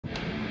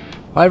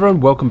Hi everyone,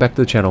 welcome back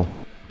to the channel.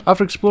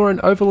 After exploring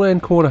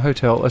Overland Corner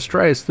Hotel,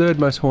 Australia's third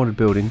most haunted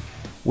building,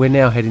 we're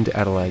now heading to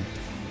Adelaide.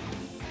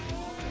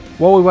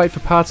 While we wait for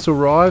parts to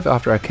arrive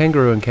after our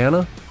kangaroo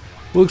encounter,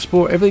 we'll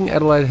explore everything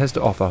Adelaide has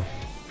to offer.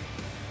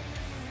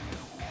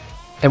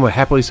 And we're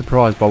happily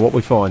surprised by what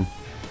we find.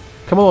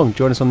 Come along,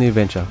 join us on the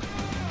adventure.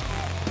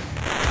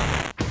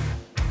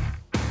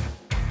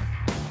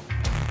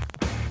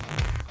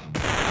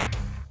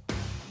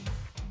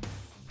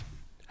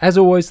 As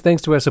always,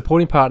 thanks to our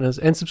supporting partners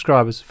and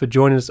subscribers for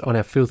joining us on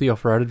our filthy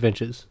off-road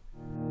adventures.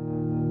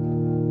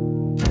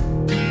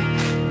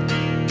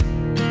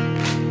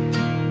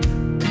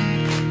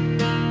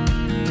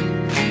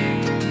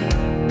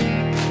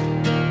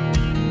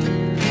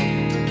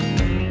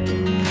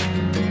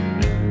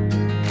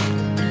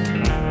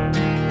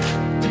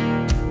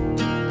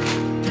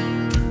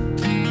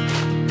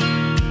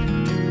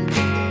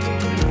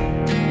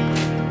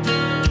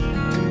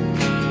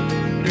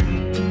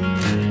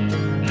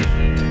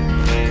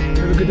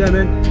 Good day,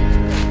 man.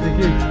 Thank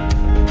you.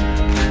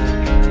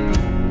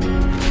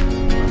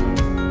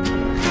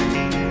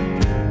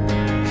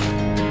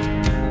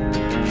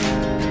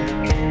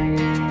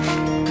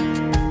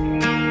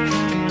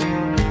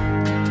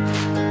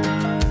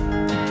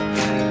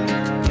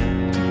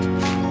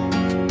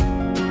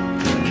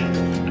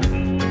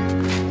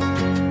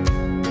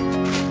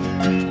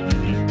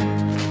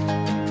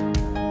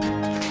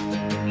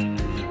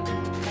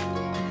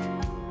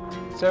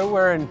 So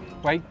we're in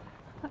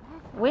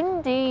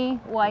Windy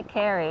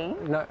Waikari.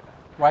 No,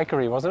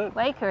 Waikari, wasn't it?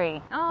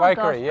 Waikari. Oh Waikari,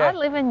 gosh, yeah. I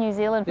live in New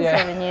Zealand for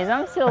 7 years.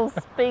 I'm still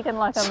speaking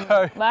like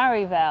a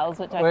Maori vowels,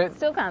 which I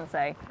still can't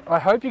say. I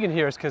hope you can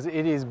hear us because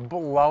it is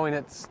blowing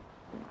its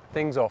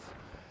things off.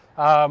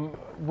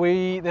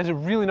 There's a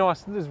really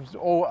nice, this was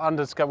all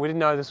undiscovered, we didn't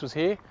know this was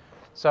here.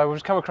 So we've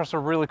just come across a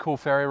really cool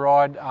ferry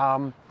ride,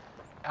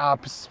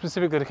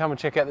 specifically to come and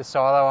check out the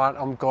silo.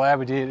 I'm glad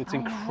we did, it's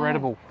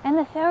incredible. And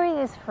the ferry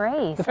is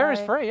free. The ferry's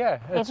free, yeah.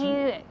 If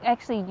you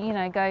actually,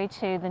 go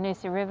to the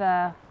Noosa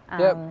River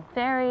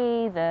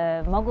ferry,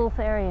 the Mogul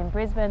ferry in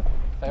Brisbane,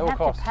 they you all have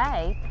cost. to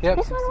pay. Yep.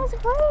 This one was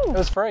free. It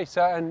was free,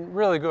 so, and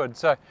really good.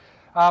 So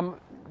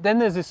then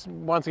there's this,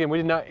 once again, we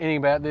didn't know anything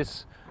about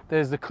this.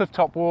 There's the cliff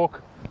top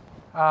walk.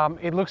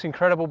 It looks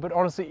incredible, but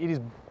honestly, it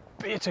is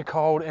bitter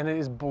cold and it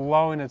is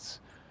blowing its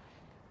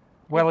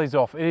wellies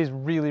off. It is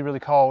really, really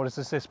cold. It's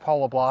just this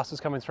polar blast that's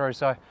coming through.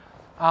 So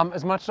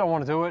as much as I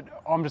want to do it,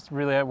 I'm just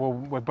really, well,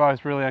 we're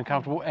both really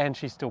uncomfortable and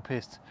she's still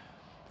pissed.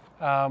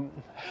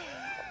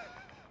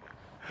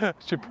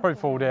 Should probably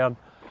fall down.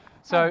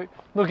 So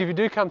look, if you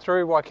do come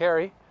through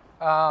Waikari,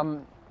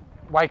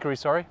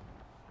 sorry,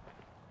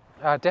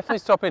 definitely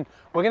stop in.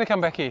 We're going to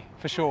come back here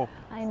for sure.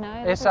 I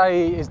know. SA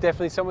is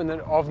definitely something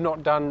that I've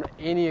not done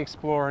any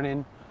exploring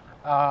in,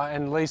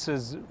 and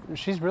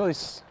she's really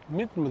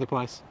smitten with the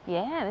place.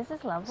 Yeah, this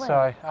is lovely.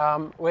 So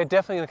we're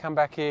definitely going to come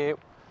back here,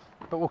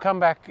 but we'll come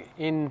back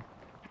in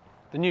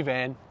the new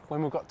van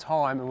when we've got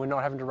time and we're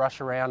not having to rush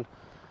around,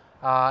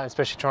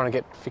 especially trying to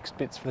get fixed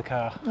bits for the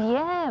car.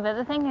 Yeah, but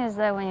the thing is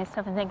though, when you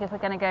stop and think if we're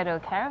going to go to a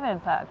caravan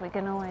park, we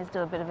can always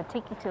do a bit of a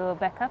tiki tour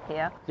back up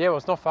here. Yeah, well,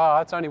 it's not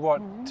far. It's only,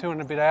 what, 2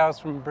 and a bit hours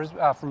from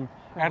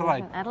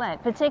Adelaide.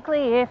 Adelaide,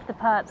 particularly if the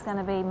part's going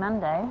to be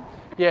Monday.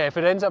 Yeah, if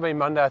it ends up being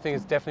Monday, I think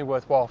it's definitely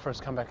worthwhile for us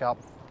to come back up.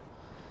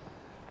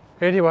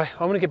 Anyway,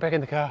 I'm going to get back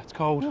in the car. It's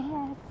cold.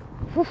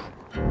 Yes.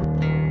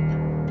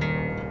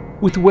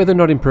 With the weather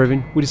not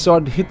improving, we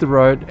decided to hit the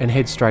road and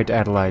head straight to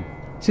Adelaide.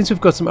 Since we've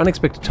got some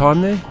unexpected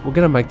time there, we're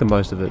going to make the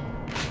most of it.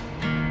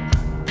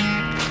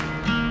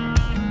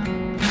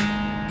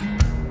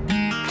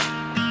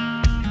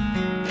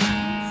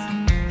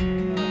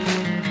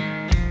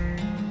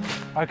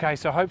 Okay,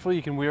 so hopefully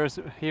you can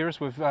hear us.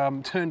 We've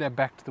turned our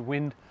back to the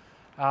wind.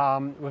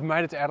 We've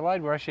made it to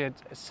Adelaide. We're actually at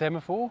a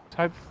semaphore.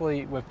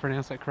 Hopefully we've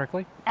pronounced that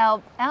correctly.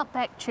 Our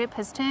Outback trip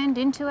has turned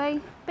into a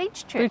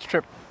beach trip. Beach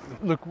trip.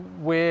 Look,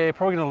 we're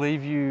probably going to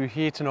leave you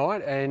here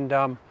tonight,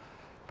 and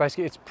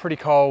basically it's pretty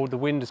cold. The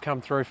wind has come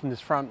through from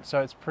this front,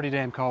 so it's pretty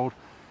damn cold.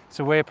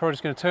 So we're probably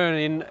just going to turn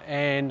in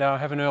and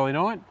have an early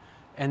night,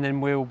 and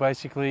then we'll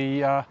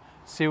basically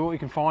see what we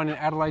can find in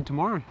Adelaide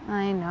tomorrow.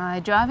 I know,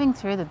 driving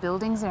through the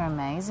buildings are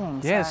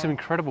amazing. Yeah, some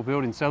incredible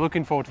buildings. So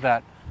looking forward to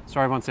that.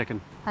 Sorry, 1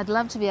 second. I'd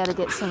love to be able to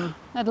get some.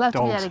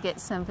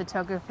 Some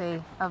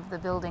photography of the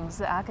buildings.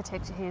 The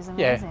architecture here is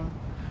amazing.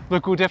 Yeah.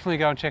 Look, we'll definitely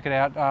go and check it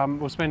out.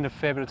 We'll spend a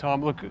fair bit of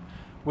time. Look,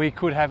 we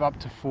could have up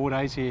to 4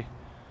 days here.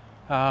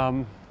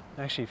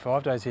 Actually,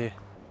 5 days here.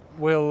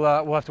 We'll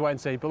have to wait and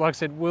see. But like I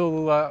said,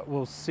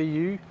 we'll see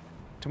you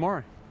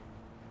tomorrow.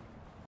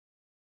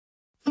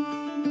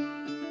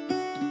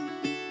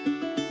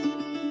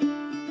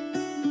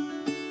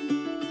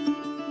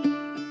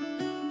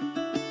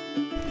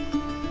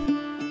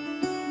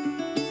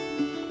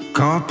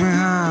 Caught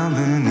behind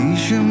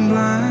Venetian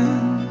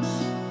blinds,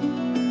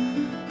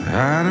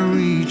 out of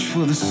reach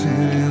for the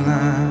city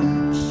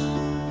lights.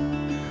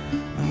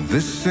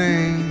 This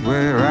ain't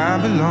where I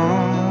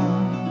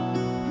belong.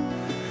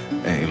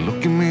 Hey,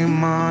 look at me,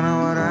 man,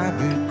 what I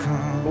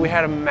become. We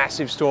had a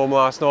massive storm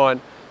last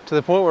night. to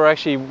the point where I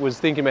actually was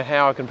thinking about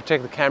how I can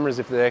protect the cameras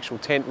if the actual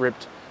tent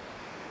ripped.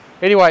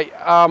 Anyway,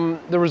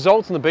 the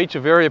results on the beach are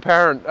very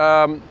apparent.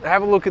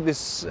 Have a look at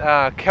this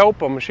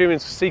kelp. I'm assuming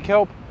it's sea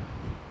kelp.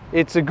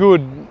 It's a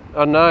good,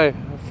 I don't know,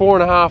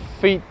 4.5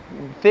 feet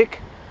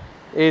thick.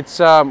 It's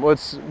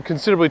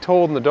considerably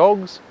taller than the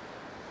dogs.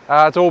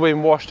 It's all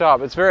been washed up.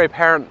 It's very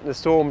apparent the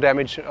storm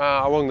damage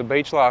along the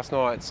beach last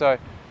night. So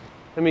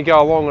let me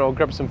go along and I'll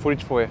grab some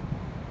footage for you.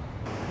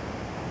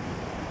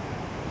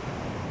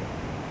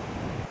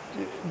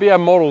 Be our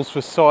models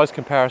for size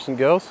comparison,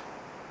 girls.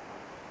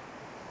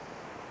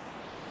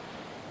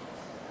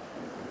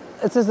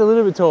 It's just a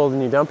little bit taller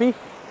than you, Dumpy.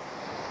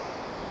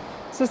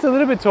 It's just a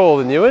little bit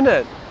taller than you, isn't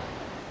it?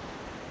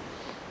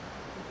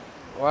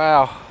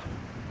 Wow.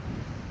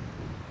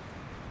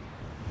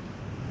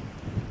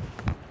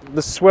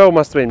 The swell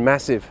must have been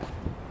massive.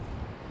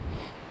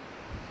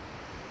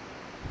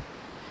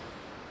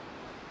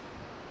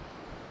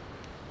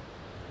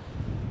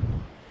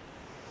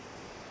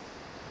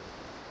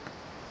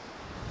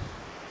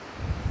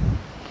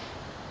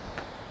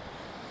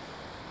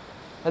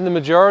 And the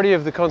majority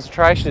of the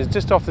concentration is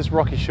just off this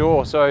rocky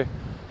shore, so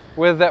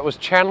whether that was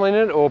channeling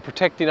it or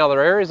protecting other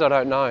areas, I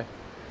don't know.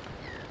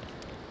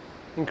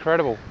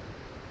 Incredible.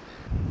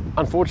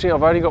 Unfortunately,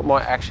 I've only got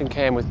my action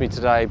cam with me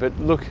today, but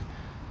look,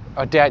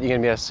 I doubt you're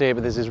going to be able to see it,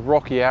 but there's this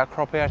rocky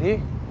outcrop out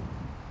here,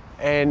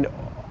 and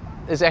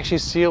there's actually a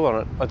seal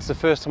on it. It's the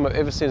first time I've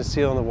ever seen a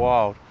seal in the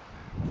wild.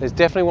 There's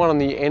definitely one on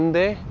the end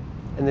there,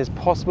 and there's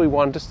possibly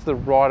one just to the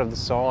right of the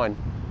sign.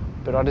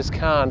 But I just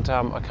can't,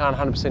 I can't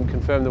 100%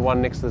 confirm the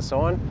one next to the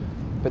sign,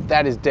 but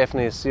that is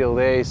definitely a seal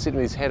there. He's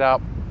sitting with his head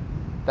up.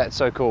 That's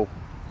so cool.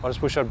 I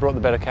just wish I'd brought the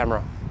better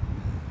camera.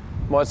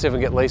 Might see if I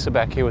can get Lisa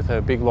back here with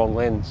her big long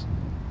lens.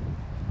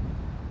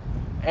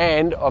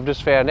 And I've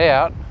just found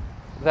out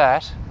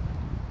that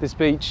this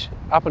beach,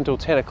 up until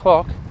 10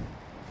 o'clock,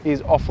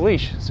 is off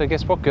leash. So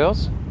guess what,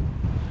 girls? You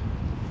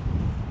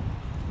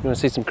want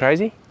to see some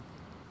crazy?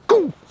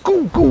 Go,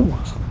 go, go!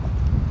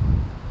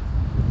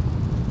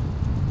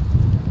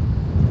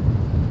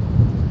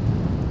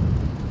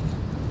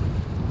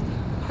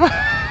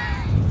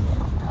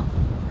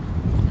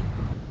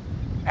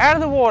 Out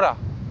of the water.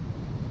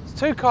 It's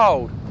too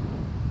cold.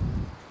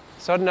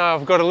 So I don't know,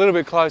 I've got a little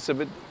bit closer,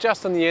 but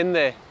just on the end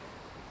there.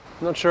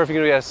 I'm not sure if you're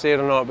going to be able to see it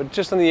or not, but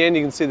just on the end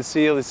you can see the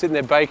seal. He's sitting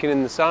there baking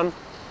in the sun.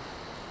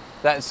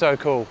 That's so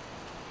cool.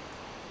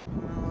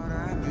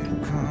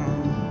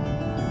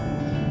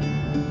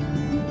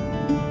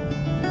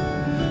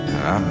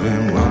 I've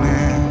been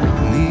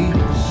running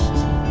east,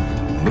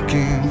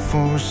 looking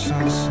for a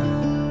sunset,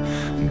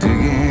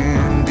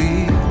 digging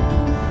deep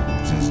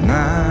since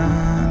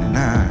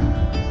 '99.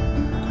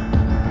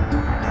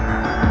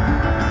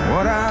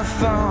 What I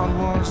thought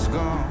was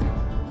gone.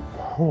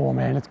 Oh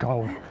man, it's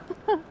cold.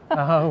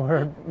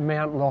 We're at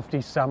Mount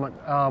Lofty Summit.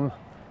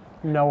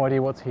 No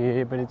idea what's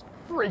here, but it's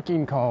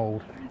freaking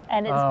cold.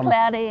 And it's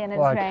cloudy and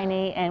it's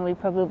rainy, and we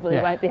probably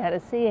won't be able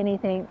to see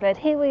anything, but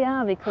here we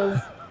are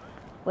because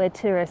we're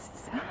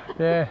tourists.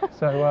 Yeah,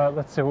 so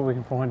let's see what we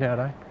can find out,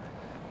 eh?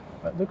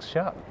 It looks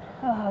shut.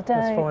 Oh, don't.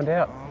 Let's find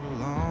out.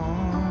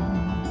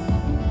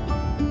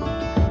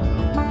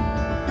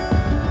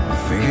 I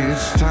think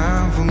it's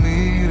time for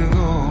me to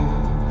go,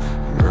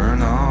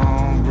 burn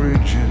all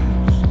bridges.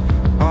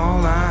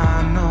 All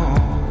I know,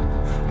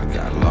 I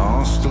got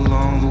lost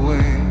along the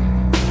way,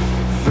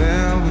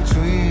 fell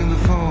between the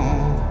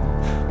foam,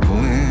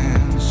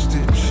 pulling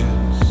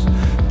stitches.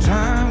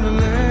 Time to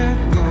let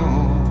go,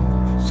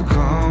 so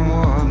come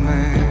what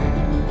may.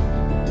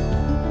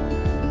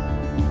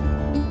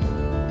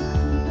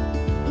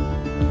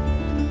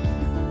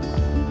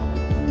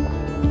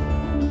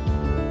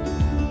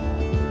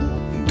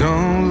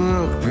 Don't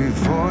look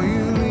before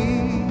you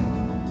leave.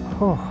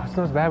 Oh, it's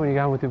not as bad when you're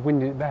going with the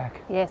wind at your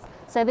back. Yes,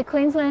 so the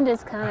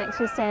Queenslanders can't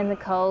actually stand the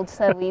cold,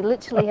 so we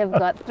literally have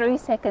got 3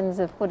 seconds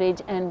of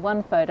footage and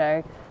one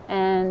photo,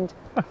 and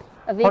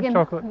a vegan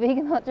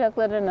hot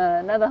chocolate and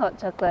another hot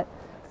chocolate.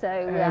 So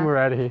and we're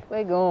out of here.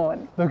 We're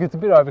gone. Look, it's a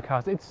bit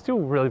overcast. It's still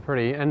really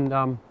pretty, and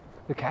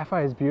the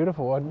cafe is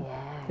beautiful.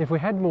 If we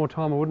had more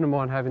time, I wouldn't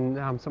mind having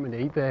something to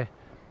eat there.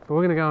 But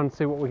we're going to go and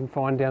see what we can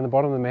find down the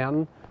bottom of the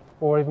mountain.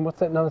 Or even, what's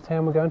that another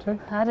town we're going to?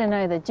 I don't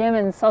know, the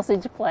German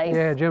sausage place.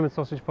 Yeah, German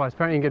sausage place.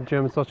 Apparently you can get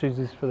German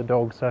sausages for the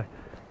dogs, so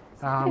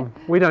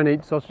we don't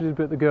eat sausages,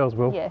 but the girls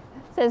will. Yeah,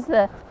 says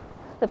the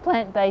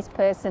plant-based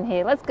person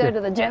here. Let's go to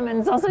the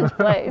German sausage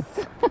place.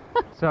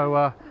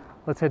 So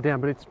let's head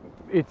down, but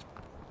it's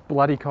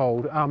bloody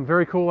cold.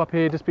 Very cool up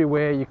here. Just be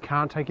aware you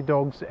can't take your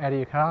dogs out of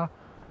your car.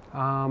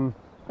 For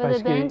the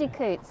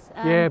bandicoots.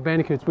 Yeah,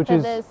 bandicoots, which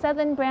is the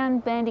southern brown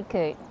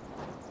bandicoot.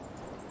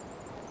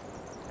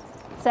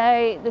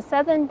 So the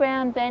southern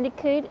brown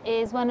bandicoot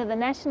is one of the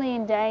nationally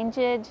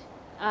endangered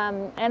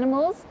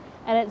animals,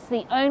 and it's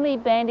the only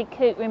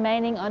bandicoot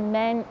remaining on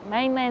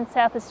mainland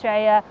South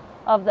Australia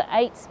of the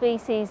 8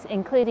 species,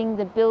 including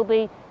the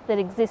bilby that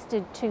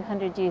existed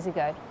 200 years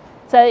ago.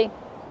 So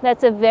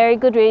that's a very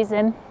good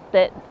reason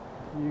that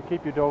you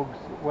keep your dogs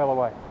well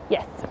away.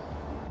 Yes.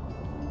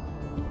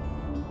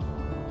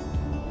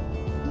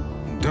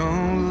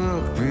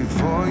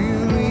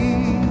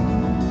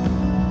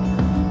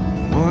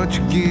 what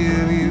you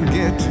give, you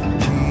get to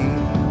keep.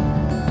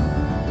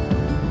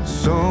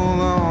 So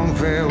long,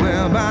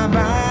 farewell,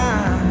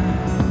 bye-bye.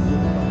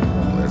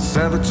 Let's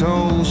have a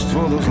toast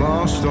for those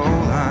lost old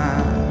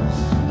lives.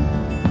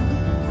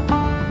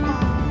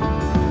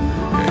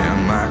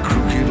 And my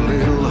crooked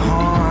little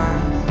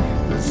heart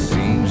that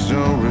seems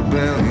so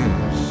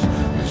rebellious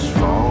is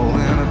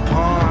falling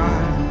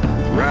apart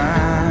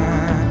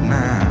right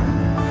now.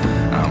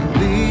 I'm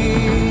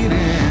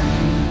bleeding,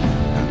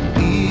 an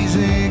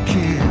easy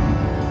kill,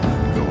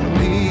 gonna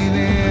leave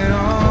it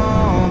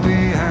all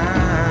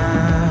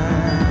behind.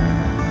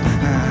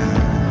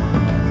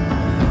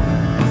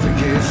 I think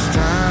it's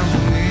time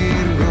for me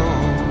to go,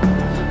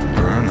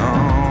 burn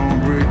all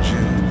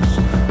bridges.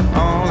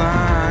 All I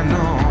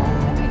know,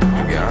 I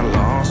got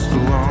lost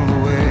along the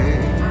way,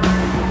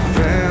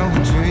 fell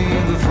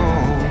between the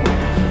four,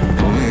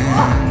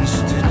 pulling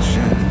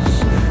stitches.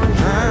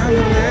 Time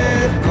to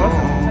let go,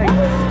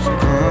 so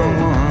come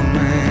one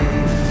may.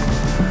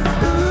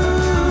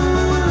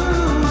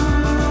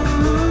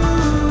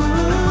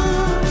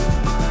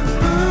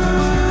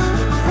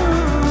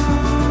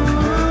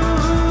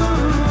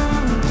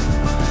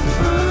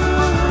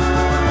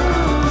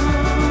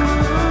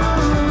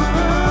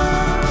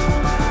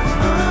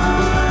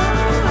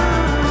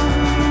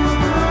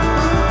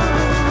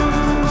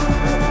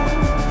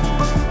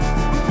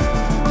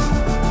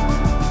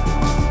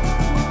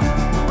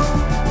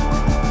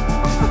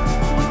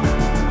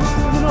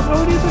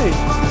 What do you think?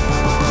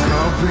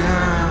 Caught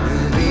behind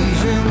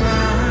Elysian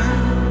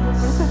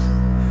lines,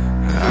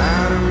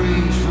 out of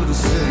reach for the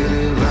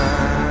city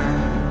line.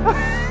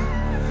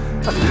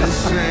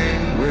 This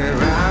ain't where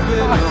I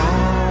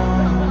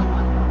belong.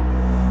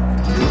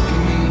 Look at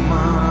me,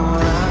 mama,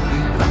 what I've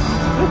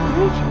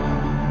become.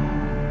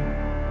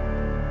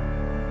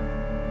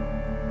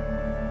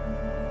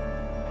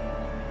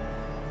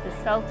 The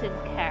salted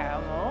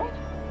caramel.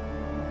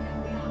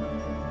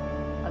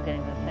 I'll get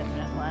him the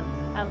peppermint one.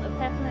 The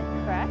peppermint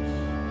crush.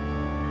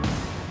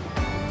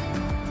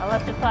 I'll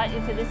have to fight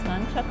you for this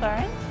one. Choc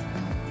orange.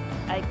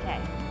 Okay.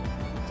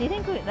 Do you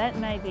think that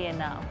may be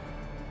enough?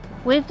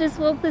 We've just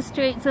walked the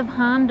streets of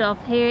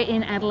Hahndorf here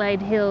in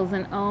Adelaide Hills,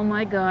 and oh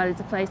my God,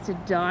 it's a place to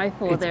die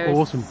for. It's There is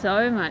awesome.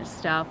 so much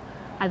stuff.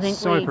 I think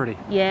So pretty.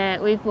 Yeah,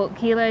 we've bought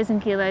kilos and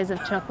kilos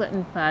of chocolate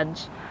and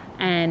fudge,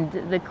 and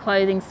the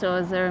clothing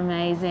stores are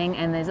amazing,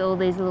 and there's all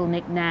these little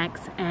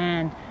knickknacks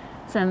and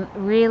some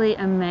really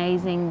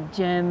amazing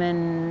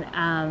German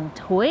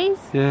toys.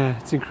 Yeah,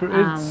 it's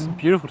incredible. It's a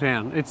beautiful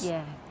town. It's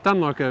Yeah. done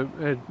like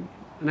an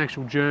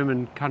actual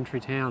German country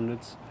town.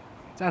 It's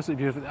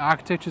absolutely beautiful. The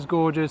architecture's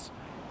gorgeous.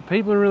 The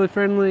people are really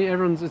friendly.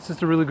 It's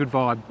just a really good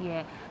vibe.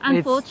 Yeah.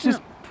 It's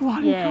just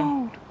bloody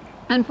cold.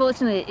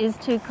 Unfortunately, it is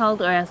too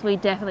cold, or else we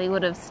definitely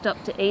would have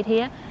stopped to eat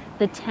here.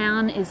 The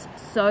town is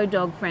so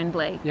dog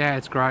friendly. Yeah,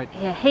 it's great.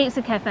 Yeah, heaps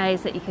of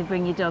cafes that you could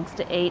bring your dogs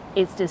to eat.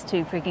 It's just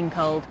too freaking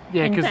cold.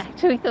 Yeah, in 'cause-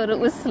 fact, we thought it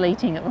was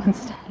sleeting at one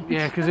stage.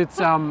 Yeah, because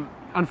it's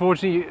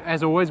unfortunately,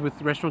 as always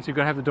with restaurants, you've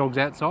got to have the dogs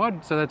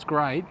outside, so that's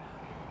great.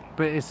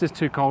 But it's just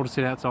too cold to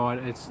sit outside.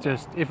 It's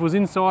just, if it was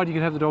inside, you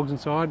could have the dogs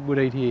inside. We'd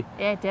eat here.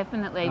 Yeah,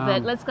 definitely.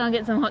 But let's go and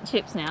get some hot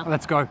chips now.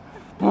 Let's go.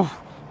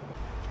 Oof.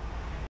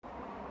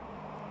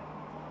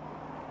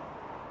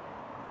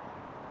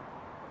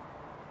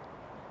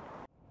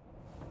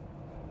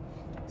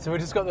 So we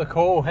just got the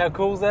call. How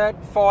cool is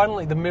that?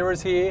 Finally, the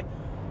mirror's here.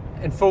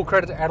 And full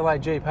credit to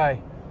Adelaide Jeep,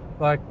 hey.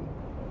 Like,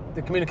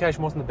 the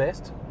communication wasn't the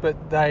best,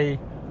 but they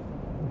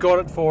got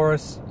it for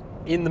us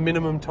in the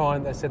minimum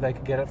time they said they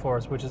could get it for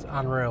us, which is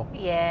unreal.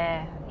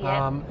 Yeah,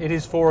 yeah. It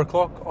is 4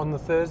 o'clock on the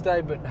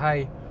Thursday, but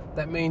hey,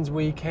 that means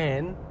we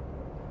can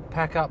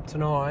pack up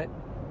tonight,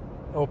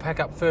 or pack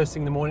up first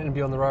thing in the morning and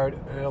be on the road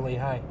early,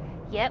 hey.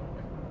 Yep.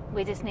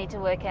 We just need to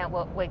work out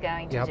what we're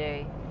going to Yep.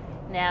 do.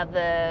 Now,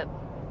 the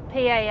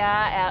PAR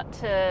out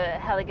to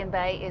Halligan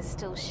Bay is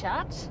still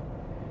shut.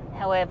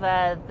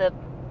 However, the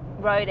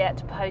road out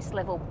to Post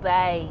Level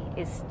Bay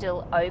is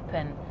still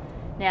open.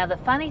 Now, the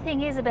funny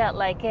thing is about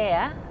Lake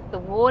Eyre, the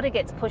water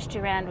gets pushed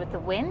around with the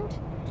wind.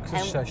 Because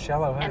it's so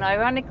shallow, hey? And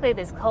ironically,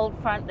 this cold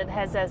front that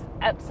has us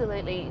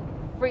absolutely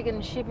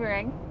friggin'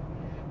 shivering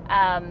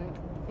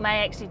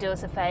may actually do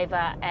us a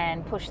favour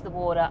and push the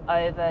water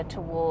over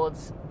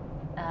towards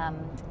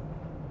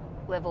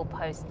Level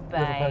Post Bay.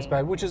 Level Post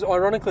Bay, which is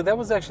ironically, that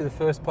was actually the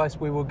first place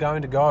we were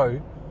going to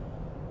go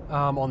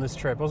on this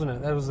trip, wasn't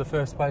it? That was the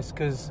first place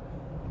because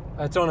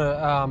it's on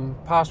a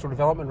pastoral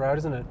development road,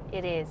 isn't it?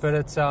 It is. But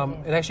it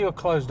actually got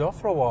closed off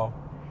for a while.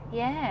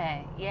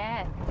 Yeah,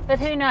 yeah. But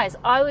who knows?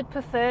 I would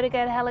prefer to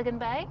go to Halligan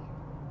Bay.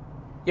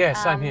 Yeah,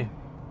 same here.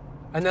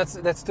 And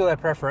that's still our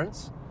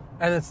preference,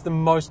 and it's the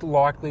most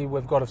likely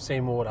we've got of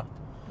seeing water.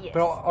 Yes.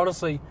 But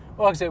honestly,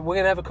 like I said, we're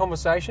going to have a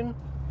conversation.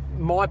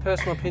 My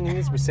personal opinion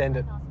is we send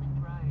it.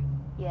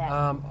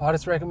 Yeah. I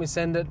just reckon we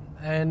send it,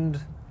 and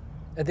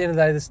at the end of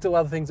the day, there's still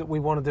other things that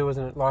we want to do,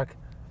 isn't it? Like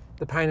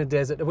the Painted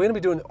Desert. We're going to be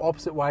doing the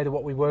opposite way to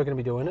what we were going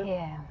to be doing it.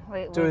 Yeah.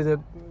 Do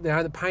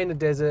the Painted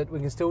Desert. We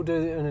can still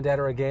do the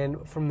Unadata again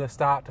from the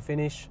start to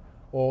finish,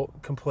 or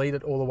complete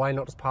it all the way,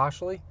 not just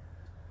partially.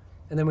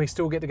 and then we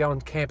still get to go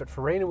and camp at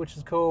Farina, which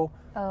is cool.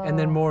 And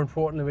then more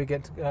importantly, we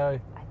get to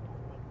go.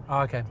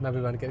 Oh, okay, maybe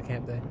we won't get to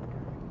camp there.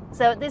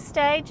 So at this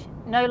stage,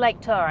 no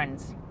Lake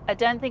Torrens. I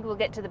don't think we'll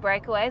get to the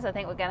breakaways. I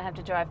think we're going to have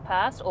to drive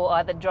past, or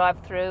either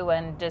drive through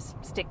and just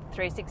stick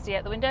 360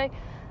 out the window.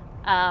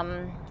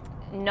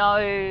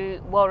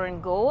 No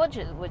Warren Gorge,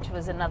 which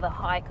was another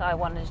hike I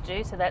wanted to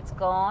do, so that's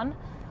gone.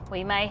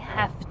 We may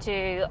have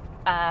to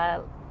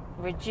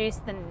reduce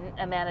the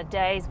amount of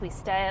days we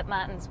stay at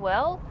Martin's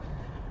Well,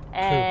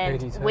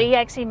 and we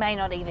actually may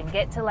not even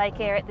get to Lake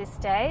Eyre at this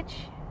stage,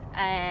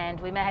 and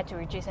we may have to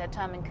reduce our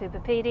time in Cooper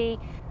Pedy.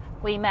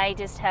 We may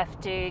just have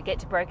to get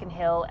to Broken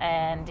Hill,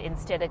 and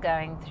instead of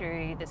going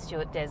through the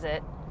Stewart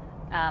Desert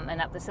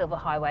and up the Silver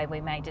Highway, we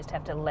may just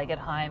have to leg it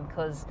home,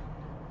 because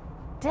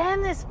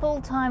damn this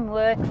full-time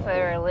work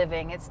for a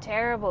living. It's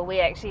terrible. We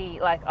actually,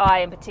 like I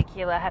in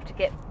particular, have to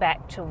get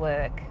back to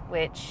work,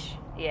 which,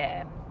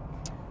 yeah.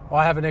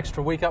 I have an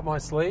extra week up my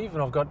sleeve,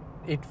 and I've got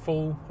it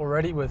full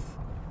already with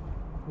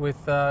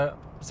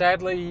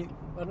sadly,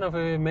 I don't know if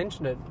we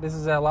mentioned it, this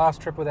is our last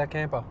trip with our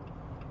camper.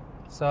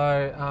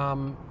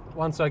 So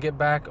once I get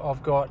back,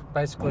 I've got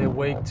basically a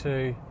week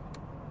to,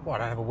 well, I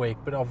don't have a week,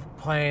 but I've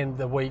planned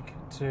the week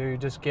to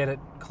just get it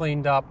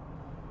cleaned up,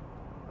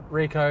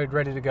 recode,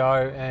 ready to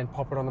go, and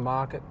pop it on the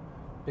market,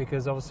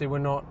 because obviously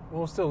we're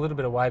still a little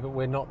bit away, but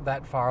we're not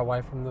that far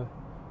away from the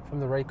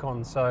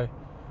recon, so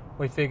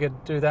we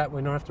figured do that,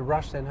 we don't have to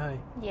rush then, hey?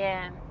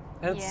 Yeah.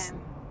 And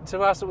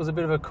to us it was a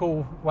bit of a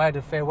cool way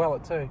to farewell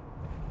it too.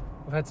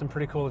 We've had some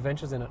pretty cool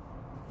adventures in it.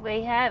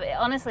 We have.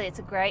 Honestly, it's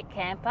a great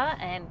camper,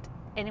 and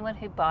anyone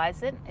who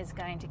buys it is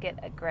going to get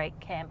a great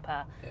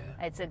camper. Yeah.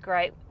 It's a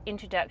great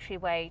introductory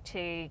way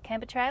to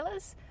camper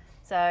trailers.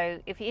 So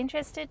if you're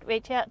interested,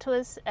 reach out to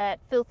us at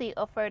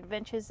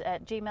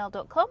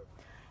filthyoffroadadventures@gmail.com,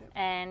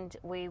 and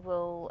we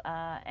will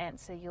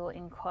answer your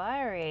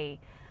inquiry.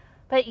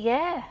 But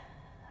yeah,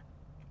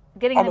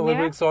 getting I'm the a mirror.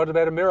 little excited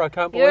about a mirror, I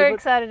can't believe it. You're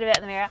excited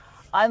about the mirror.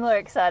 I'm more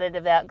excited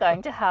about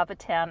going to Harbour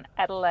Town,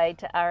 Adelaide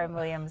to R.M.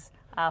 Williams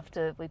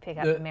after we pick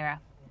up the mirror.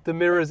 The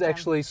mirror is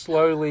actually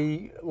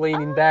slowly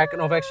leaning back,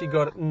 and I've actually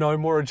got no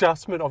more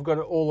adjustment. I've got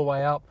it all the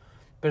way up,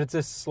 but it's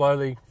just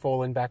slowly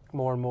falling back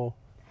more and more.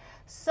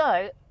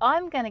 So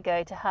I'm going to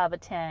go to Harbour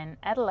Town,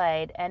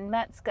 Adelaide, and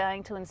Matt's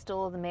going to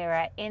install the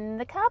mirror in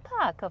the car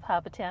park of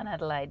Harbour Town,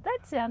 Adelaide.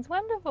 That sounds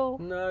wonderful.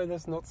 No,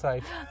 that's not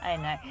safe. I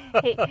know.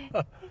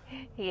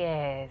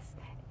 Yes.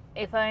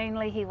 If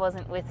only he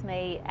wasn't with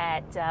me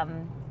at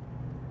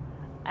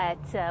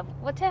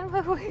what town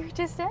were we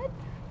just at?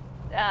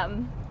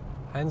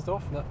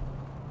 Hahndorf? No.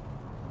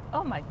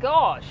 Oh my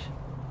gosh.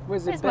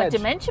 Where's the There's badge? my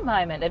dementia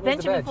moment.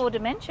 Adventure before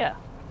dementia.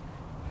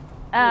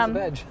 Where's the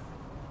badge?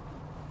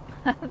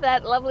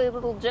 That lovely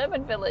little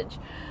German village.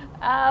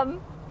 Oh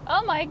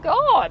my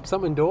God.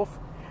 Something Dorf?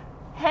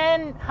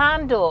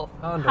 Hahndorf.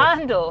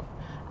 Hahndorf.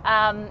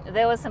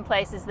 There were some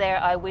places there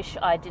I wish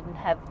I didn't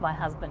have my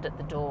husband at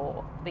the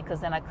door,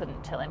 because then I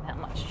couldn't tell him how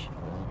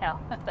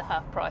the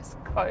half price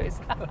goes.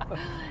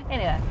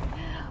 Anyway,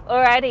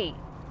 alrighty,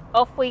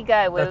 off we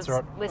go. That's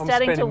right. We're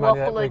starting to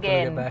waffle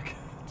again. Back.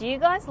 Do you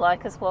guys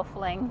like us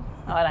waffling?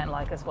 I don't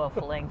like us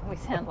waffling. We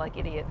sound like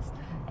idiots.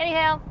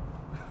 Anyhow.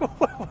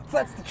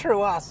 That's the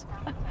true us.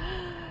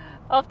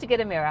 Off to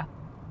get a mirror.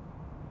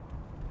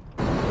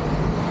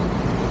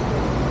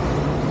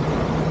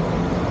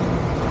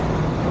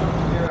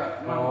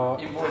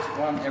 Invoice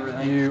one,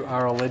 everything. You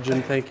are a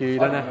legend, thank you. You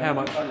don't know how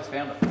much. I just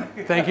found it.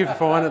 Thank you for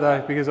finding it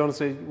though, because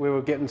honestly we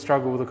were getting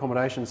struggle with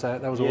accommodation, so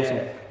that was awesome.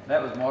 Yeah,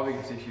 that was my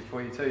biggest issue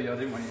for you too. I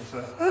didn't want you to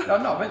sort of... No,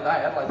 I meant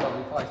Adelaide's a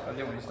lovely place, but I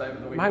didn't want you to stay over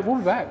the weekend. Mate, we'll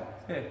be back.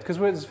 Yeah. Because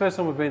it's the first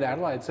time we've been to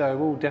Adelaide, so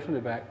we'll definitely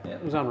be back. Yeah.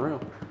 It was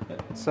unreal. Yeah.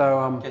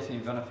 So, guessing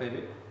you've done a fair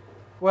bit?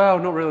 well,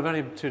 not really,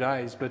 only 2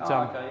 days, but okay,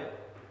 yeah.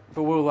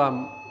 but we'll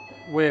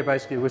we're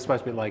supposed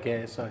to be at Lake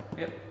Eyre, so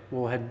Yep.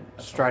 we'll head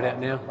straight out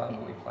now.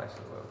 Lovely place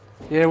as well.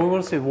 Yeah, we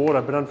want to see the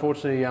water, but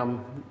unfortunately,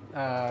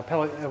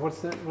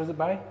 what's it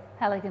Bay?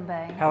 Halligan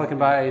Bay. Halligan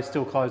Bay is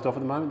still closed off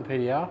at the moment, the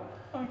PDR.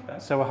 Okay.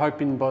 So we're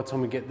hoping by the time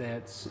we get there,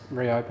 it's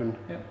reopened.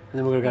 Yep. And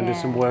then we're going to go and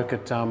do some work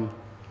at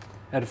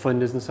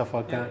Flinders and stuff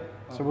like that.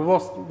 So we've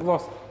lost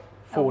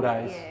 4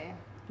 days. Yeah.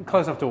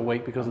 Close enough to a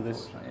week because of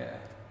this. Yeah.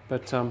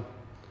 But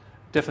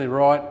definitely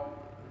right.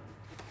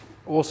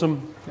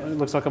 Awesome. It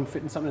looks like I'm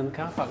fitting something in the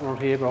car park. We're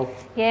not here, but I'll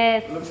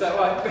Yes. Looks that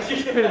way.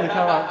 fit in the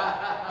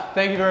car.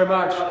 Thank you very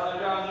much.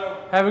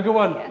 Have a good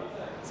one. Yeah.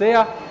 See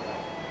ya.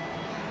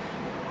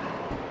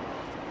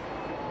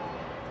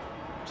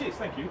 Cheers,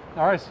 thank you.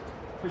 No worries.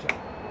 Appreciate it.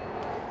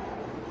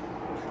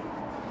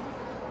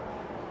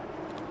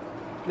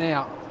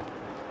 Now,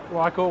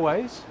 like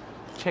always,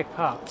 check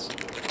parts.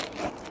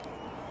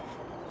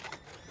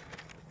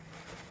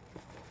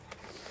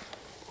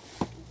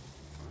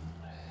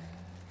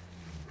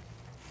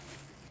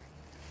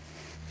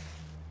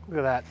 Look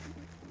at that.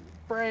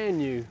 Brand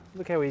new.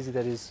 Look how easy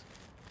that is.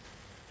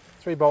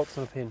 3 bolts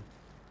and a pin.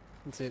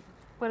 That's it.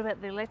 What about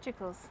the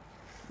electricals?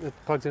 It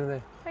plugs into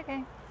there.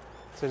 Okay.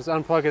 So just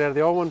unplug it out of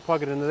the old one,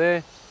 plug it into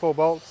there, 4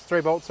 bolts,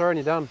 3 bolts, sorry, and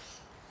you're done.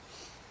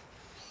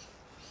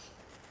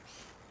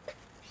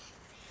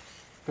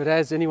 But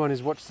as anyone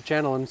who's watched the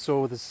channel and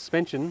saw the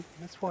suspension,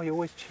 that's why you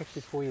always check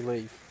before you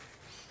leave.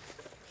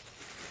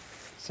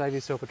 Save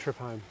yourself a trip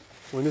home.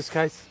 Well, in this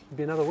case, it'd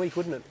be another week,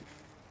 wouldn't it?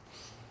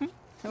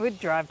 We'd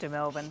drive to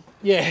Melbourne.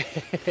 Yeah.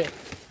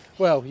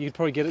 Well, you'd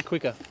probably get it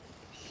quicker.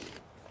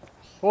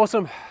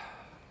 Awesome.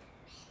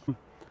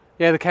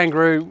 Yeah, the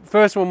Kangaroo.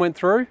 First one went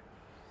through.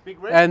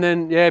 Big red? And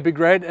then, yeah, Big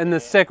Red. And the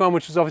second one,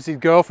 which was obviously his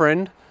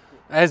girlfriend,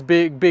 as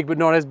big but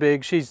not as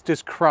big, she's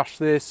just crushed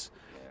this.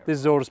 This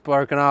is all just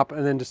broken up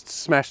and then just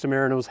smashed the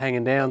mirror and it was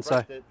hanging down.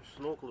 So The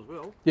snorkel as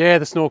well? yeah,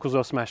 the snorkel's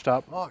all smashed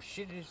up. Oh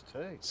shit, it is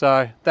too.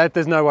 So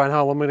there's no way in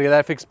hell I'm going to get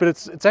that fixed. But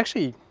it's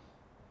actually,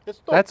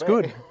 It's not that's bad.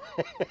 good.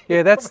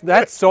 Yeah, that's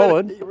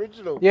solid. The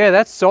original. Yeah,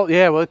 that's solid.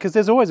 Yeah, well, because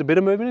there's always a bit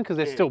of movement because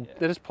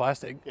they're just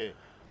plastic. Yeah.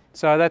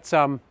 So that's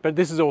but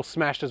this is all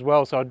smashed as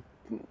well. So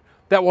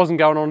that wasn't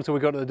going on until we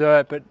got to the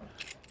dirt. But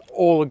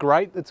all the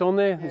grate that's on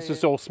there, it's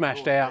just all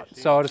smashed out.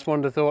 So I just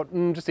wanted to thought,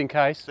 just in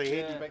case. So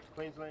you're heading back to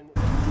Queensland?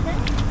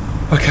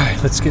 Okay,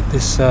 let's get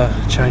this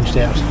changed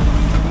out.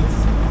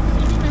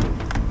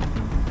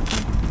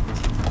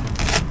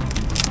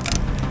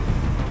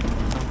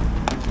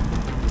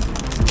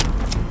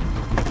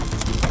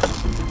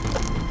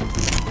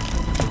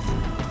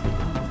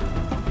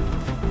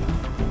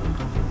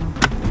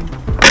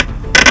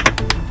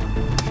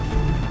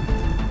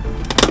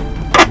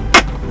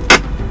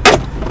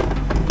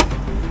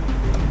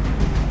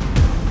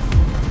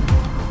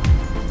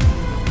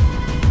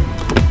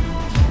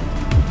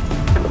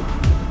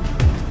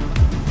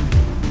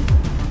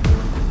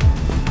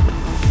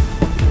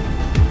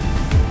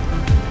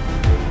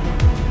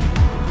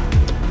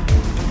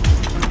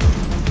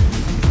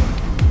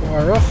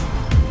 Wire off.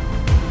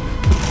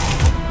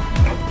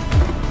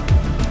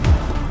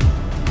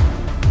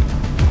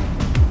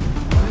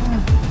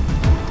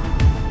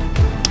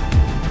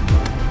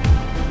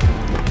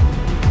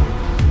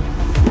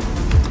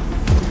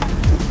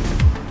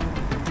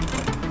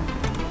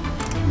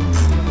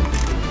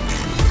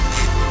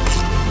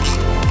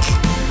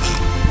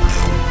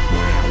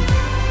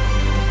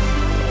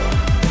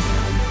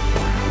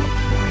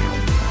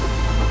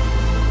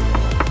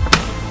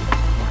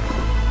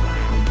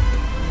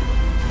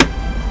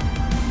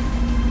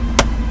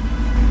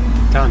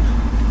 Done.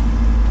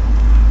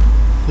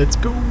 Let's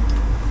go.